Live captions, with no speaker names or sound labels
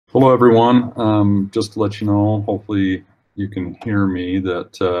Hello, everyone. Just to let you know, hopefully you can hear me,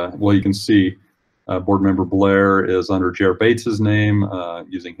 that, well, you can see Board Member Blair is under Jer Bates's name,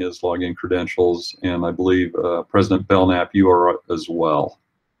 using his login credentials, and I believe President Belknap, you are as well,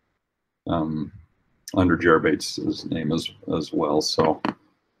 under Jer Bates's name as well. So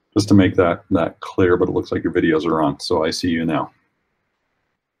just to make that clear, but it looks like your videos are on, so I see you now.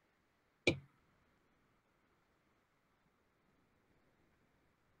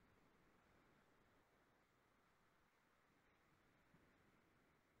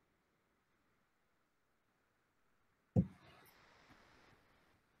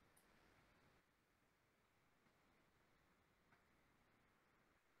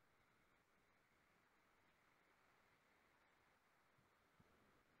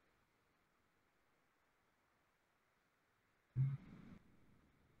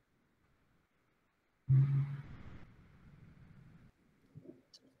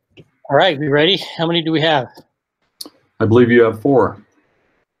 All right, we ready? How many do we have? I believe you have 4.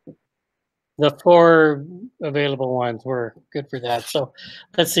 The 4 available ones. We're good for that. So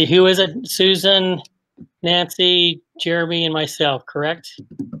let's see, who is it? Susan, Nancy, Jeremy, and myself, correct?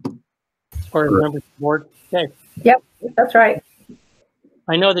 Or members of the board? Okay. Yep, that's right.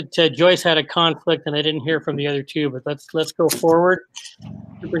 I know that Joyce had a conflict and I didn't hear from the other 2, but let's go forward.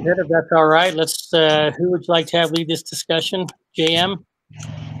 Superintendent, if that's all right. Let's who would you like to have lead this discussion? JM?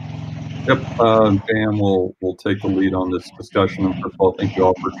 Yep, JM will take the lead on this discussion. And first of all, thank you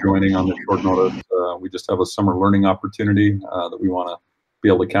all for joining on this short notice. We just have a summer learning opportunity that we want to be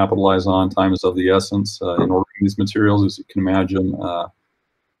able to capitalize on. Time is of the essence in ordering these materials. As you can imagine,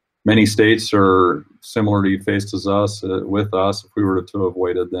 many states are similarly faced as us, with us. If we were to have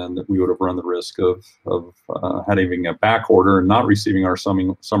waited, then we would have run the risk of having a back order and not receiving our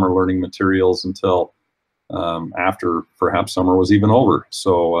summer learning materials until after perhaps summer was even over.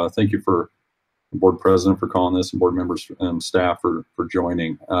 So thank you for the board president for calling this, and board members and staff for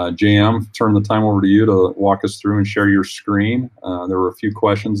joining. JM, turn the time over to you to walk us through and share your screen. There were a few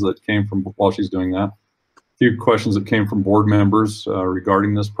questions that came from, while she's doing that, a few questions that came from board members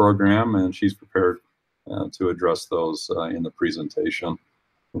regarding this program, and she's prepared to address those in the presentation.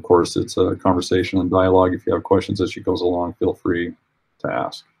 Of course, it's a conversation and dialogue. If you have questions as she goes along, feel free to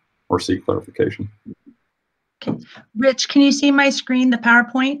ask or seek clarification. Okay. Rich, can you see my screen, the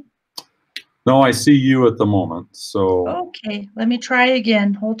PowerPoint? No, I see you at the moment, so. Okay, let me try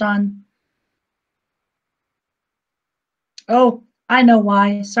again. Hold on. Oh, I know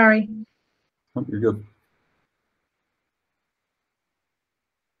why. Sorry. Oh, you're good.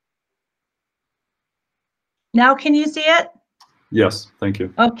 Now can you see it? Yes, thank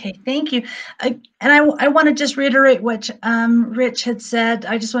you. Okay, thank you. And I want to just reiterate what Rich had said.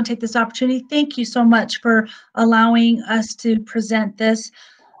 I just want to take this opportunity. Thank you so much for allowing us to present this.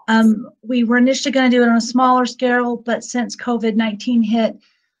 We were initially going to do it on a smaller scale, but since COVID-19 hit,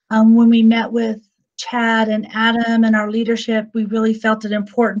 when we met with Chad and Adam and our leadership, we really felt it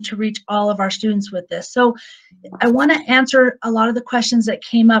important to reach all of our students with this. So I want to answer a lot of the questions that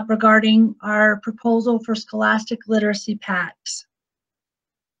came up regarding our proposal for scholastic literacy packs.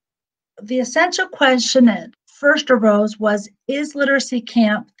 The essential question that first arose was, is Literacy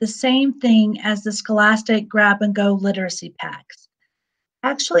Camp the same thing as the Scholastic Grab and Go literacy packs?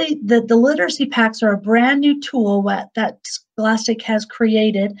 Actually, the literacy packs are a brand new tool that Scholastic has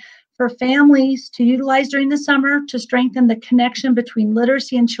created for families to utilize during the summer to strengthen the connection between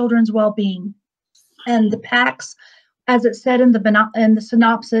literacy and children's well-being. And the packs, as it said in the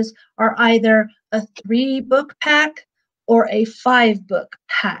synopsis, are either a 3-book pack or a 5-book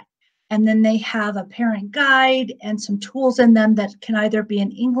pack. And then they have a parent guide and some tools in them that can either be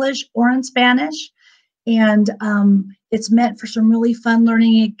in English or in Spanish. And it's meant for some really fun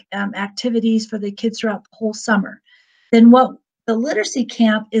learning activities for the kids throughout the whole summer. Then what the Literacy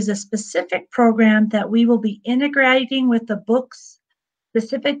Camp is a specific program that we will be integrating with the books,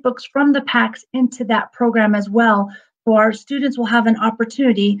 specific books from the packs into that program as well. So our students will have an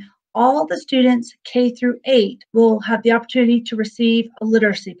opportunity. All the students K through 8 will have the opportunity to receive a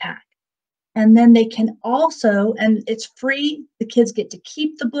literacy pack. And then they can also, and it's free, the kids get to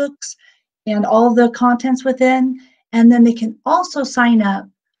keep the books and all the contents within, and then they can also sign up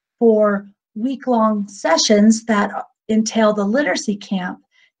for week-long sessions that entail the Literacy Camp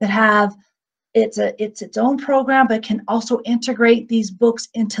that have, it's its own program, but can also integrate these books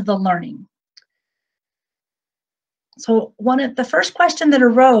into the learning. So the first question that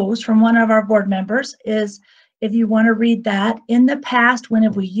arose from one of our board members is, if you want to read that, in the past, when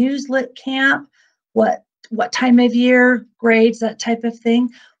have we used Lit Camp? What time of year, grades, that type of thing?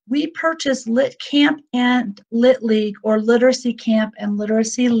 We purchased Lit Camp and Lit League, or Literacy Camp and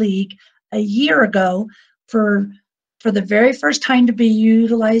Literacy League, a year ago for the very first time to be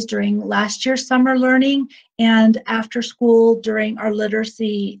utilized during last year's summer learning and after school during our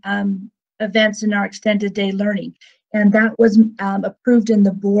literacy events and our extended day learning. And that was approved in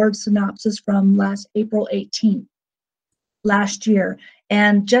the board synopsis from last April 18th last year.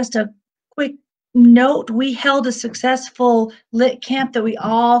 And just a quick note, we held a successful Lit Camp that we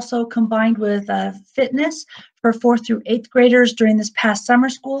also combined with fitness for 4th through 8th graders during this past summer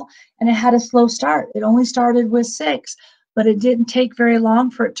school, and it had a slow start. It only started with 6, but it didn't take very long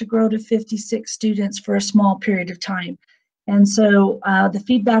for it to grow to 56 students for a small period of time. And so the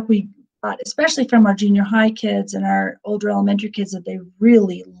feedback we got, especially from our junior high kids and our older elementary kids, that they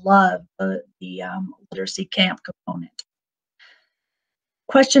really love the literacy camp component.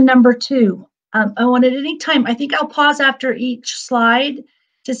 Question number 2. I want at any time, I think I'll pause after each slide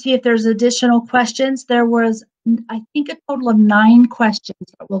to see if there's additional questions. There was, I think, a total of 9 questions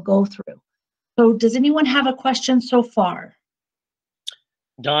that we'll go through. So does anyone have a question so far?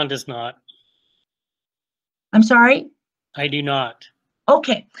 Don does not. I'm sorry? I do not.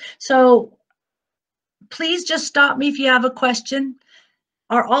 Okay, so please just stop me if you have a question.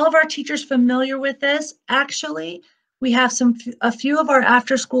 Are all of our teachers familiar with this? Actually, we have a few of our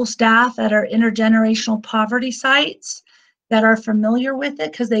after-school staff at our intergenerational poverty sites that are familiar with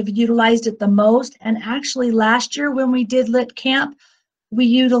it because they've utilized it the most. And actually last year when we did Lit Camp, we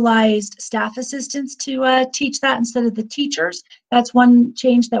utilized staff assistants to teach that instead of the teachers. That's one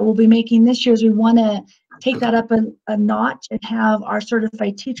change that we'll be making this year, is we want to take that up a notch and have our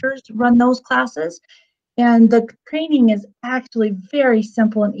certified teachers run those classes. And the training is actually very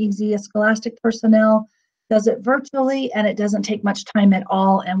simple and easy. A Scholastic personnel does it virtually, and it doesn't take much time at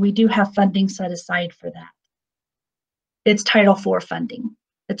all. And we do have funding set aside for that. It's Title IV funding.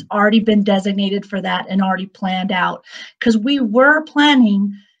 It's already been designated for that and already planned out, because we were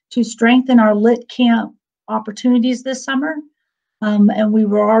planning to strengthen our Lit Camp opportunities this summer. And we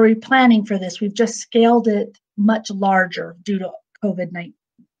were already planning for this. We've just scaled it much larger due to COVID-19.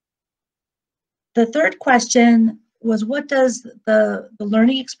 The third question was, what does the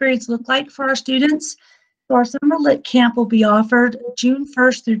learning experience look like for our students? So our Summer Lit Camp will be offered June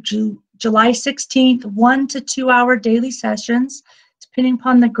 1st through July 16th, 1 to 2 hour daily sessions, depending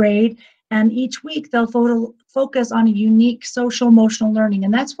upon the grade. And each week they'll focus on a unique social emotional learning.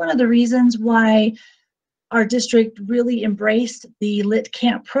 And that's one of the reasons why our district really embraced the Lit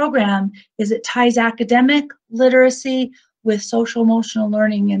Camp program, is it ties academic literacy with social emotional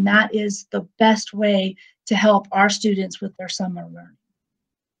learning. And that is the best way to help our students with their summer learning.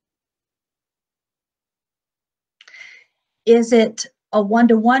 Is it a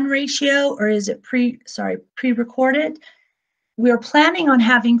 1-to-1 ratio, or is it pre-recorded? We are planning on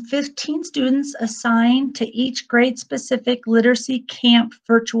having 15 students assigned to each grade-specific literacy camp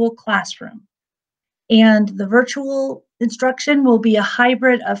virtual classroom. And the virtual instruction will be a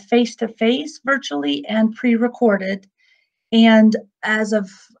hybrid of face-to-face virtually and pre-recorded. And as of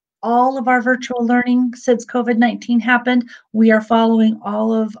all of our virtual learning since COVID-19 happened, we are following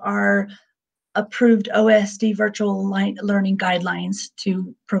all of our approved OSD virtual learning guidelines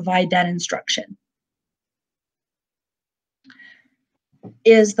to provide that instruction.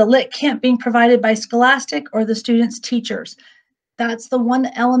 Is the Lit Camp being provided by Scholastic or the students' teachers? That's the one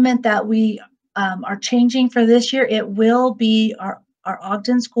element that we are changing for this year. It will be our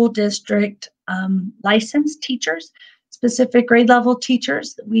Ogden School District licensed teachers, specific grade level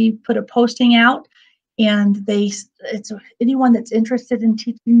teachers. We put a posting out, and it's anyone that's interested in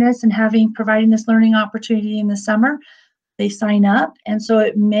teaching this and providing this learning opportunity in the summer, they sign up. And so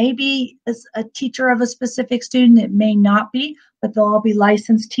it may be a teacher of a specific student, it may not be, but they'll all be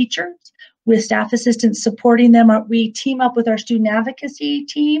licensed teachers with staff assistants supporting them. We team up with our student advocacy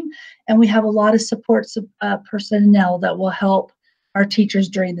team, and we have a lot of support personnel that will help our teachers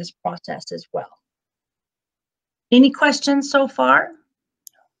during this process as well. Any questions so far?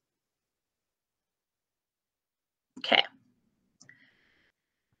 Okay.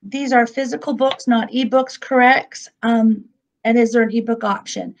 These are physical books, not ebooks, correct? And is there an ebook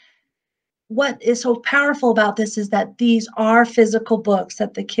option? What is so powerful about this is that these are physical books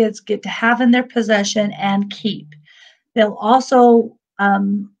that the kids get to have in their possession and keep. They'll also,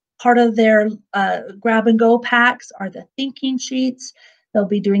 part of their grab and go packs are the thinking sheets. They'll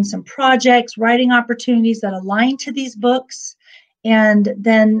be doing some projects, writing opportunities that align to these books. And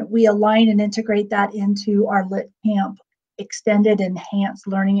then we align and integrate that into our Lit Camp extended enhanced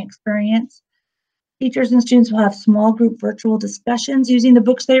learning experience. Teachers and students will have small group virtual discussions using the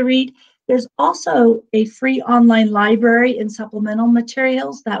books they read. There's also a free online library and supplemental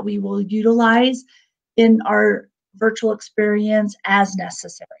materials that we will utilize in our virtual experience as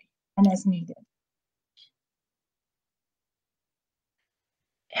necessary and as needed.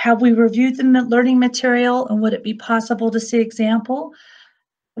 Have we reviewed the learning material, and would it be possible to see example?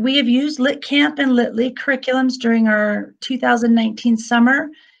 We have used LitCamp and Litly curriculums during our 2019 summer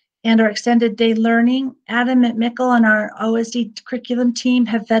and our extended day learning. Adam McMickle and our OSD curriculum team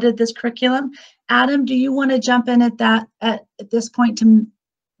have vetted this curriculum. Adam, do you want to jump in at that at this point to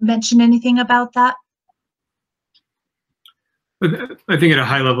mention anything about that? I think at a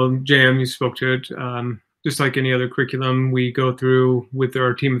high level, JM, you spoke to it. Just like any other curriculum, we go through with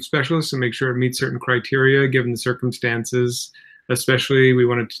our team of specialists and make sure it meets certain criteria given the circumstances. Especially, we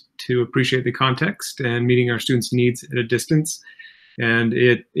wanted to appreciate the context and meeting our students' needs at a distance. And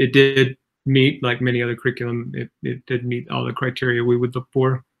it did meet, like many other curriculum, it did meet all the criteria we would look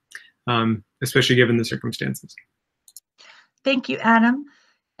for, especially given the circumstances. Thank you, Adam.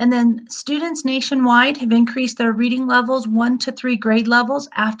 And then students nationwide have increased their reading levels 1 to 3 grade levels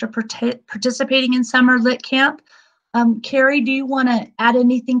after participating in summer lit camp. Carrie, do you want to add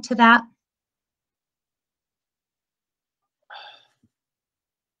anything to that?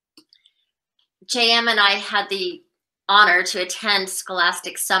 JM and I had the honor to attend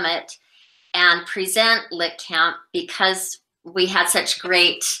Scholastic Summit and present Lit Camp because we had such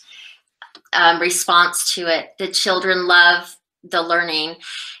great response to it. The children love the learning,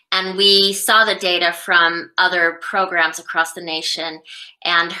 and we saw the data from other programs across the nation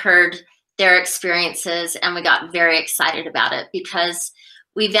and heard their experiences, and we got very excited about it because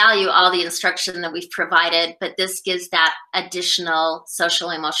we value all the instruction that we've provided, but this gives that additional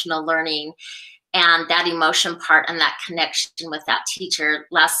social emotional learning and that emotion part and that connection with that teacher.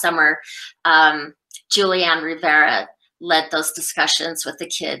 Last summer, Julianne Rivera led those discussions with the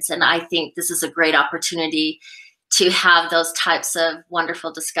kids, and I think this is a great opportunity to have those types of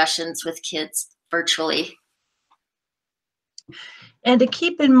wonderful discussions with kids virtually. And to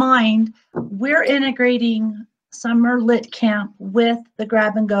keep in mind, we're integrating summer lit camp with the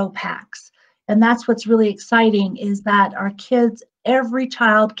grab and go packs. And that's what's really exciting, is that our kids, every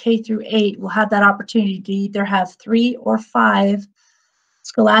child K through 8 will have that opportunity to either have 3 or 5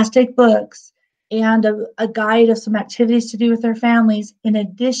 Scholastic books and a guide of some activities to do with their families, in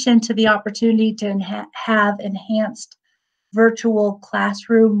addition to the opportunity to have enhanced virtual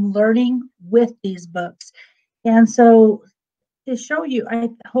classroom learning with these books. And so to show you,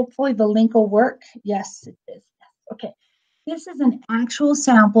 hopefully the link will work. Yes, it is. Okay, this is an actual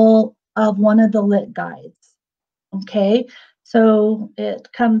sample of one of the lit guides. Okay, so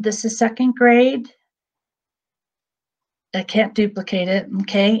this is 2nd grade. I can't duplicate it,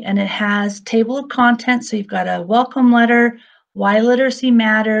 okay? And it has table of contents. So you've got a welcome letter, why literacy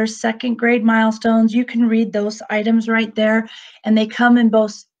matters, 2nd grade milestones. You can read those items right there. And they come in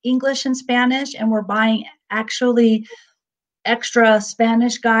both English and Spanish, and we're buying actually extra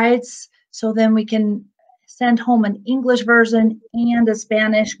Spanish guides. So then we can send home an English version and a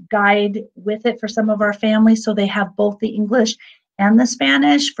Spanish guide with it for some of our families. So they have both the English and the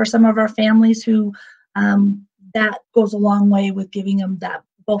Spanish for some of our families who, that goes a long way with giving them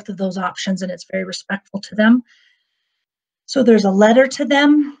both of those options, and it's very respectful to them. So there's a letter to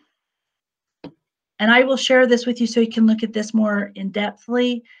them, and I will share this with you so you can look at this more in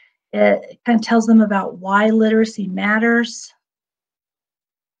depthly. It kind of tells them about why literacy matters.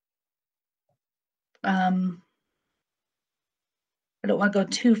 I don't want to go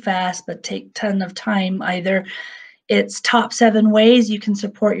too fast, but take a ton of time either. It's top 7 ways you can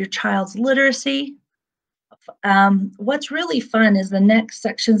support your child's literacy. What's really fun is the next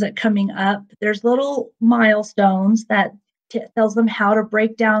sections that coming up. There's little milestones that tells them how to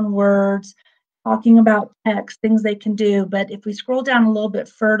break down words, talking about text, things they can do. But if we scroll down a little bit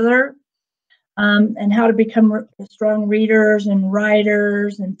further, and how to become strong readers and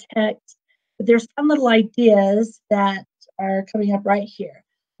writers and text, but there's some little ideas that are coming up right here.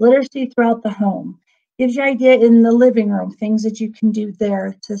 Literacy throughout the home. Gives you idea in the living room, things that you can do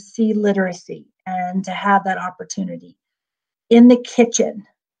there to see literacy and to have that opportunity. In the kitchen,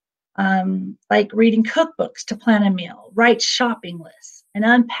 like reading cookbooks to plan a meal, write shopping lists, and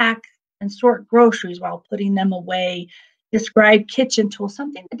unpack and sort groceries while putting them away. Describe kitchen tools,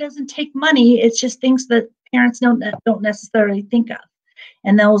 something that doesn't take money. It's just things that parents don't necessarily think of.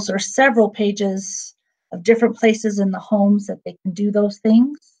 And those are several pages of different places in the homes that they can do those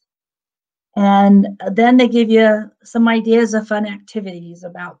things. And then they give you some ideas of fun activities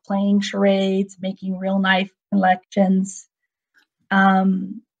about playing charades, making real knife collections.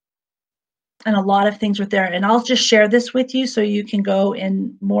 and a lot of things were there. And I'll just share this with you so you can go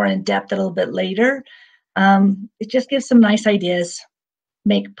in more in depth a little bit later. It just gives some nice ideas.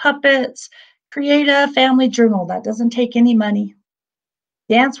 Make puppets, create a family journal that doesn't take any money.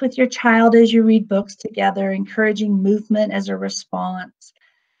 Dance with your child as you read books together, encouraging movement as a response.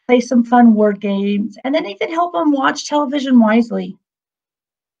 Play some fun word games, and then even help them watch television wisely.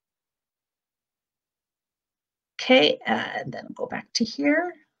 Okay, and then go back to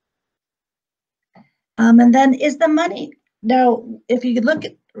here. And then is the money. Now,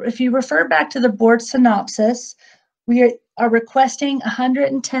 if you refer back to the board synopsis, we are requesting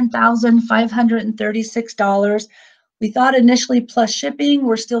 $110,536. We thought initially plus shipping.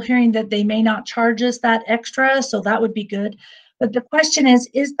 We're still hearing that they may not charge us that extra, so that would be good. But the question is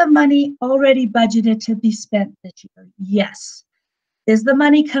the money already budgeted to be spent this year? Yes. Is the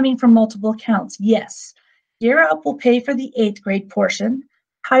money coming from multiple accounts? Yes. Gear Up will pay for the 8th grade portion.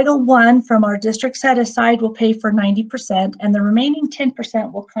 Title I from our district set aside will pay for 90%, and the remaining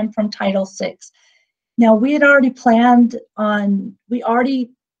 10% will come from Title VI. Now, we already plan on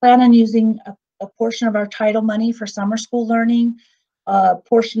using a portion of our title money for summer school learning, a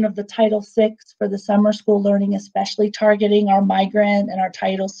portion of the Title VI for the summer school learning, especially targeting our migrant and our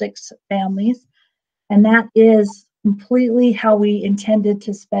Title VI families. And that is completely how we intended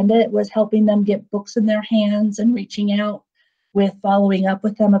to spend it, was helping them get books in their hands and reaching out with following up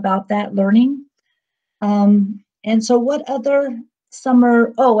with them about that learning. And so what other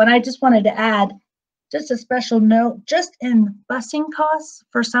summer, and I just wanted to add just a special note, just in busing costs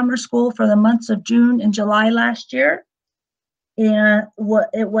for summer school for the months of June and July last year, and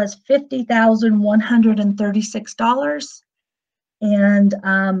it was $50,136, and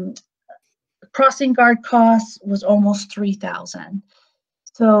crossing guard costs was almost $3,000.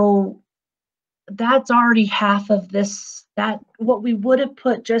 So that's already half of this, that what we would have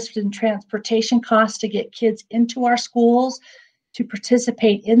put just in transportation costs to get kids into our schools to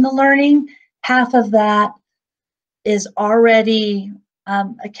participate in the learning, half of that is already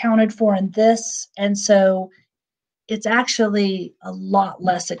accounted for in this. And so it's actually a lot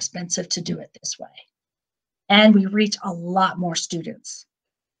less expensive to do it this way. And we reach a lot more students.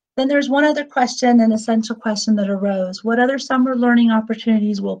 Then there's one other question, an essential question that arose. What other summer learning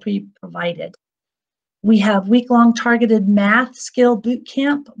opportunities will be provided? We have week-long targeted math skill boot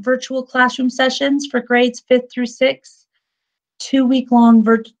camp virtual classroom sessions for grades 5th through 6th, 2-week-long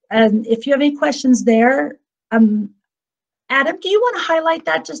and if you have any questions there, Adam, do you want to highlight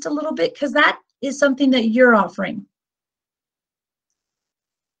that just a little bit? Because that is something that you're offering.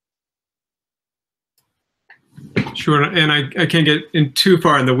 Sure, and I can't get in too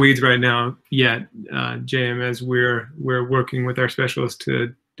far in the weeds right now yet, JM, as we're working with our specialists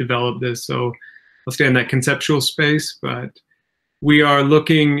to develop this. So I'll stay in that conceptual space, but we are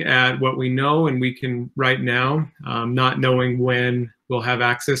looking at what we know and we can right now, not knowing when we'll have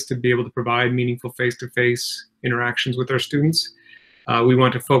access to be able to provide meaningful face-to-face interactions with our students. We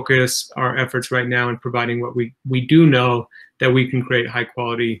want to focus our efforts right now in providing what we do know, that we can create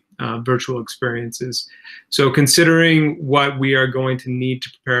high-quality virtual experiences. So considering what we are going to need to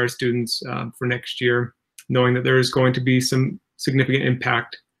prepare our students for next year, knowing that there is going to be some significant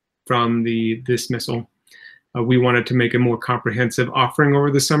impact from the dismissal, we wanted to make a more comprehensive offering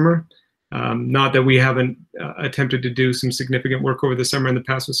over the summer. Not that we haven't attempted to do some significant work over the summer in the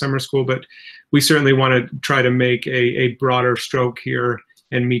past with summer school, but we certainly want to try to make a broader stroke here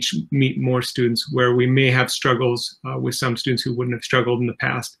and meet more students where we may have struggles with some students who wouldn't have struggled in the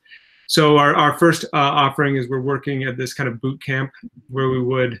past. So our first offering is we're working at this kind of boot camp where we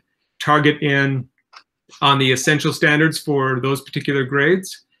would target in on the essential standards for those particular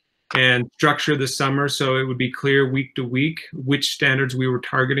grades and structure the summer so it would be clear week to week which standards we were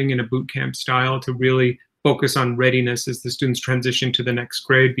targeting in a boot camp style to really focus on readiness as the students transition to the next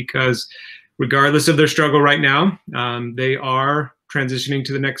grade, because regardless of their struggle right now, they are transitioning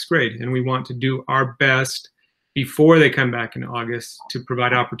to the next grade, and we want to do our best before they come back in August to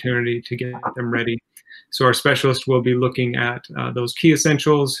provide opportunity to get them ready. So our specialist will be looking at those key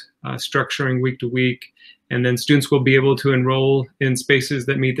essentials, structuring week to week, and then students will be able to enroll in spaces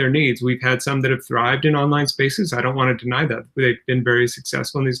that meet their needs. We've had some that have thrived in online spaces. I don't want to deny that. They've been very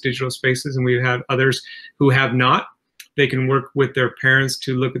successful in these digital spaces, and we've had others who have not. They can work with their parents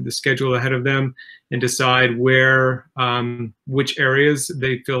to look at the schedule ahead of them and decide where, which areas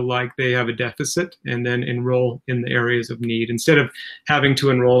they feel like they have a deficit, and then enroll in the areas of need. Instead of having to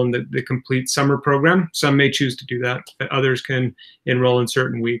enroll in the complete summer program, some may choose to do that, but others can enroll in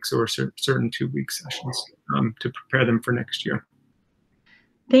certain weeks or certain 2-week sessions to prepare them for next year.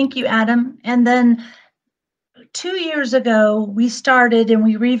 Thank you, Adam. And then 2 years ago, we started and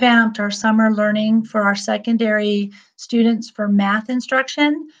we revamped our summer learning for our secondary students for math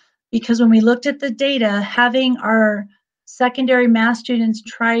instruction, because when we looked at the data, having our secondary math students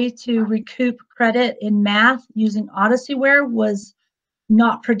try to recoup credit in math using Odysseyware was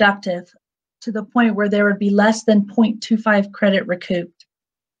not productive, to the point where there would be less than 0.25 credit recouped.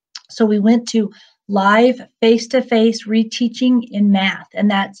 So we went to live face-to-face reteaching in math,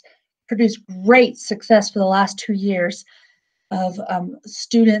 and that's produced great success for the last 2 years of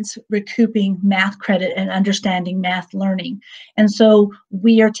students recouping math credit and understanding math learning. And so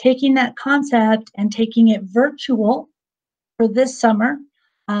we are taking that concept and taking it virtual for this summer.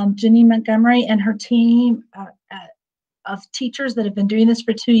 Janine Montgomery and her team of teachers that have been doing this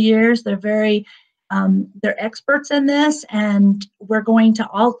for 2 years, they're experts in this, and we're going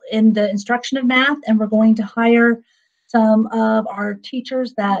to in the instruction of math, and we're going to hire some of our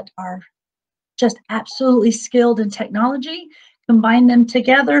teachers that are just absolutely skilled in technology, combine them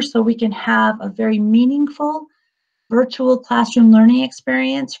together so we can have a very meaningful virtual classroom learning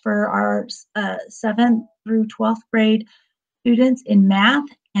experience for our 7th through 12th grade students in math,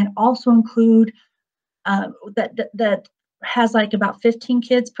 and also include that has like about 15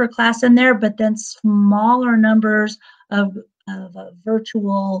 kids per class in there, but then smaller numbers of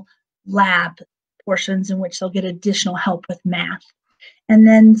virtual lab portions in which they'll get additional help with math. And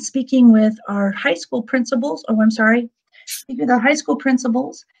then speaking with our high school principals, speaking with our high school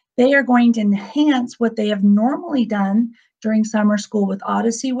principals, they are going to enhance what they have normally done during summer school with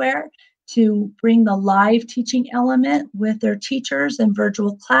Odysseyware to bring the live teaching element with their teachers in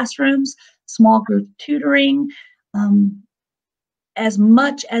virtual classrooms, small group tutoring, as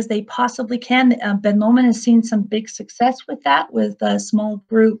much as they possibly can. Ben Lomond has seen some big success with that, with small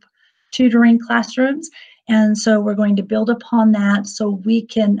group tutoring classrooms. And so we're going to build upon that so we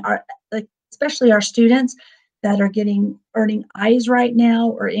can, especially our students that are earning I's right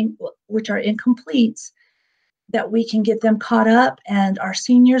now, which are incompletes, that we can get them caught up, and our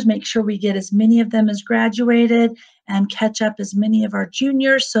seniors, make sure we get as many of them as graduated and catch up as many of our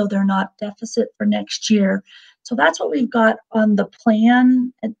juniors so they're not deficit for next year. So that's what we've got on the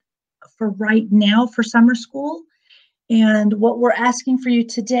plan for right now for summer school. And what we're asking for you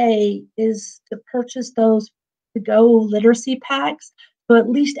today is to purchase those to-go literacy packs. So at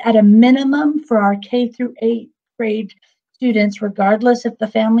least at a minimum for our K through 8th grade students, regardless if the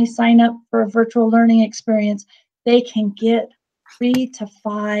families sign up for a virtual learning experience, they can get 3 to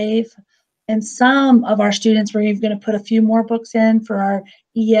 5. And some of our students, we're even going to put a few more books in for our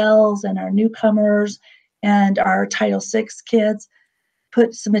ELs and our newcomers and our Title VI kids,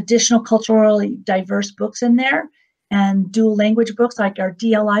 put some additional culturally diverse books in there, and dual language books like our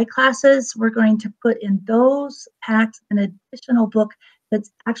DLI classes. We're going to put in those packs an additional book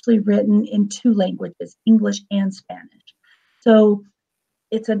that's actually written in 2 languages, English and Spanish. So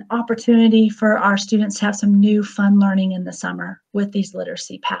it's an opportunity for our students to have some new fun learning in the summer with these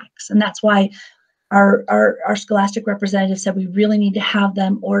literacy packs. And that's why our Scholastic representative said we really need to have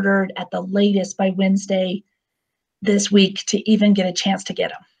them ordered at the latest by Wednesday this week to even get a chance to get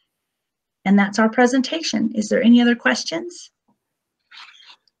them. And that's our presentation. Is there any other questions?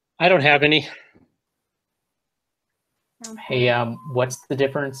 I don't have any. Hey, what's the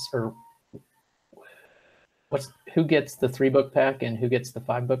difference, or who gets the 3-book pack and who gets the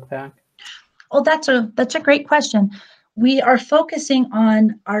 5-book pack? Oh, that's a great question. We are focusing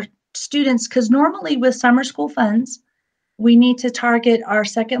on our students because normally with summer school funds, we need to target our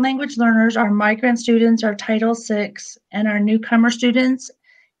second language learners, our migrant students, our Title VI, and our newcomer students.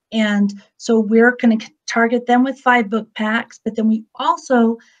 And so we're going to target them with 5-book packs, but then we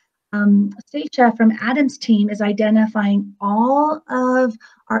also, Stacia from Adam's team is identifying all of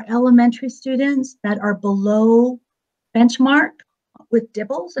our elementary students that are below benchmark with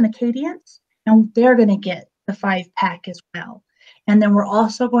DIBELS and Acadians, and they're going to get the 5-pack as well. And then we're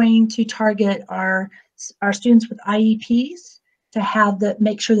also going to target our students with IEPs to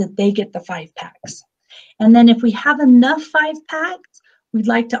make sure that they get the 5-packs. And then if we have enough 5-packs, we'd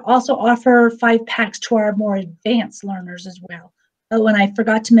like to also offer 5-packs to our more advanced learners as well. Oh, and I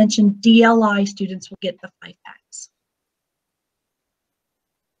forgot to mention DLI students will get the 5-packs.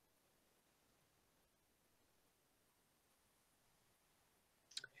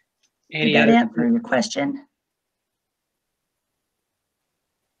 Did that answer your question?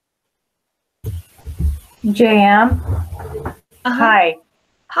 JM. Hi.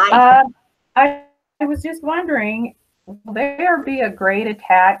 Hi. I was just wondering, will there be a grade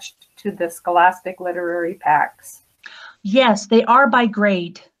attached to the Scholastic literary packs? Yes, they are by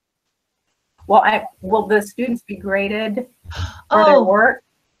grade. Well, will the students be graded for their work?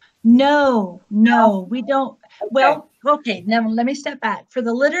 No, we don't. Well, okay, now let me step back. For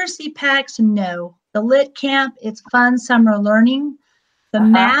the literacy packs, no. The lit camp, it's fun summer learning. The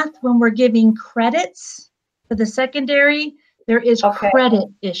math, when we're giving credits for the secondary, there is credit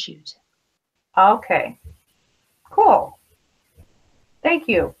issued. Okay. Cool. Thank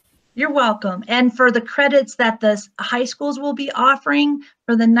you. You're welcome. And for the credits that the high schools will be offering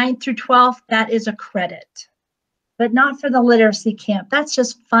for the 9th through 12th, that is a credit, but not for the literacy camp. That's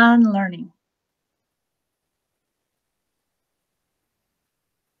just fun learning.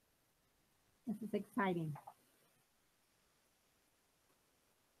 This is exciting.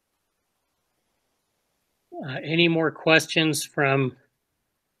 Any more questions from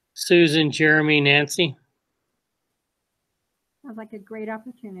Susan, Jeremy, Nancy? Sounds like a great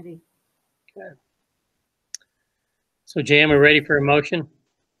opportunity. Okay. So Jan, we're ready for a motion?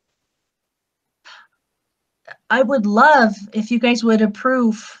 I would love if you guys would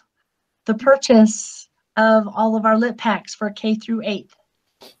approve the purchase of all of our lit packs for K through 8.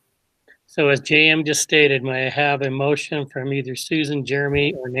 So as JM just stated, may I have a motion from either Susan,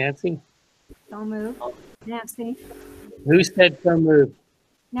 Jeremy, or Nancy? So moved. Nancy. Who said so moved?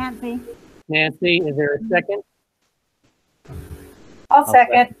 Nancy. Nancy, is there a second? I'll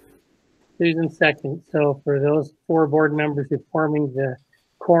second. Susan, second. So for those 4 board members who are forming the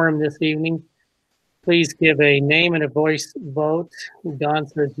quorum this evening, please give a name and a voice vote. Don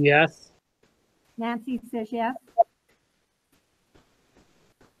says yes. Nancy says yes.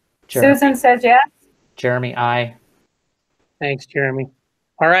 Susan says yes. Jeremy, aye. Thanks, Jeremy.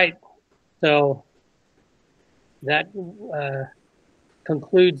 All right. So that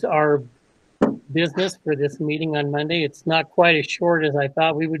concludes our business for this meeting on Monday. It's not quite as short as I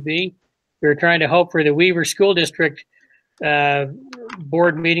thought we would be. We were trying to hope for the Weaver School District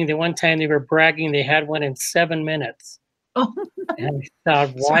board meeting. The one time they were bragging they had one in 7 minutes. Oh. And I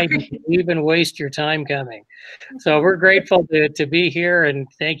thought, why did you even waste your time coming? So we're grateful to be here, and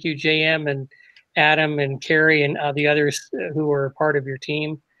thank you, JM and Adam and Carrie and the others who were part of your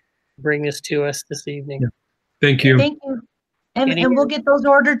team bring this to us this evening. Yeah. Thank you. Thank you. And we'll get those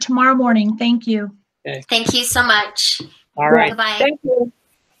ordered tomorrow morning. Thank you. Okay. Thank you so much. All right. Bye-bye. Thank you.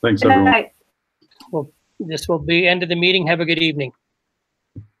 Thanks, Good everyone. night. Well, this will be end of the meeting. Have a good evening.